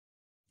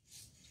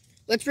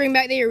Let's bring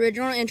back the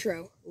original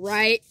intro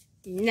right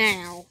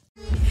now.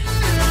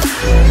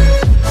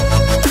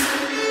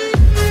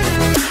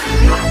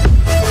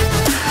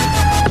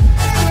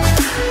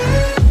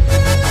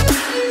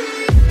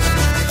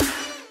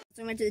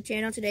 So I went to the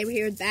channel. Today we're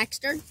here with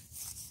Baxter.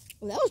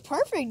 Well, that was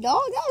perfect,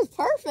 dog. That was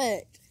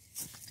perfect.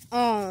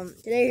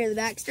 Today we're here with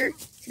Baxter.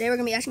 Today we're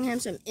gonna be asking him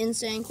some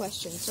insane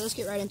questions. So let's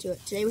get right into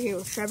it. Today we're here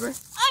with Trevor.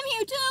 I'm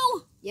here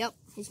too. Yep,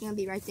 he's gonna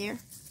be right there.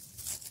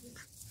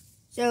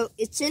 So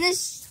is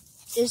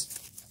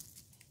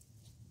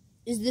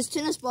this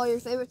tennis ball your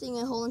favorite thing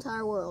in the whole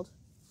entire world?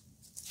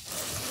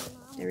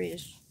 There he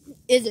is.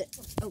 Is it?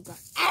 Oh god!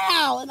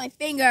 Ow! With my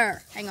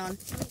finger. Hang on.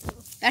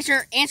 That's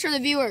your answer the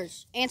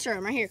viewers. Answer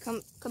them right here.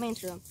 Come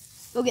answer them.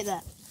 Go get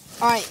that.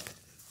 All right.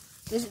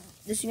 This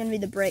is gonna be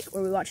the break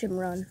where we watch him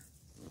run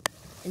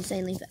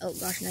insanely. Oh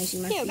gosh! Now you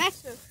see my feet.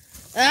 Baxter.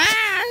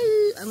 Ah!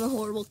 I'm a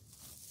horrible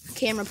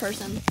camera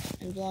person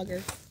and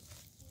vlogger.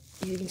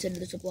 If you consider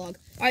this a vlog.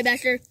 All right,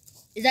 Baxter.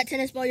 Is that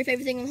tennis ball your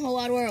favorite thing in the whole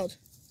wide world?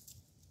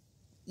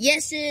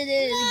 Yes, it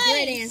is. Nice. A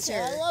great answer.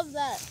 I love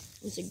that.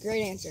 It's a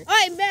great answer. All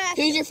right, Baxter.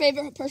 Who's your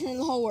favorite person in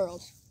the whole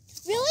world?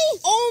 Really?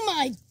 Oh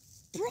my,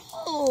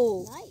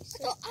 bro. Nice.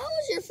 I thought I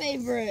was your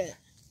favorite.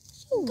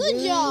 So Good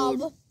rude.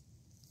 job.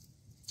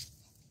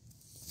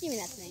 Give me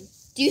that thing.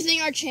 Do you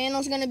think our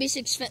channel's gonna be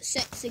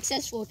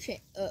successful? Do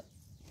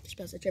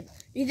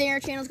you think our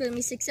channel's gonna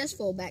be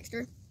successful,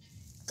 Baxter?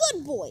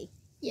 Good boy.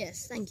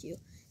 Yes, thank you.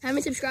 How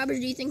many subscribers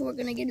do you think we're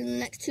gonna get in the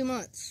next 2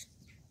 months?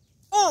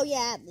 Oh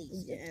yeah, at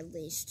least. Yeah, at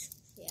least.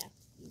 Yeah,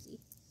 easy.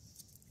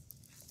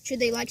 Should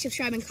they like,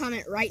 subscribe, and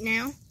comment right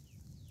now?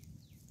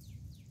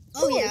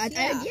 Cool, Oh yeah,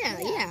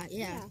 yeah.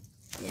 Yeah.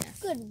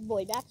 Good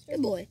boy, Baxter.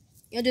 Good boy.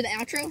 You wanna do the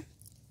outro?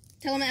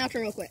 Tell him the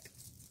outro real quick.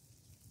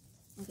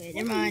 Okay,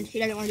 never mind. He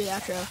doesn't want to do the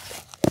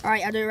outro.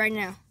 Alright, I'll do it right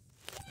now.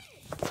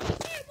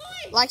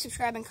 Like,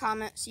 subscribe, and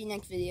comment. See you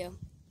next video.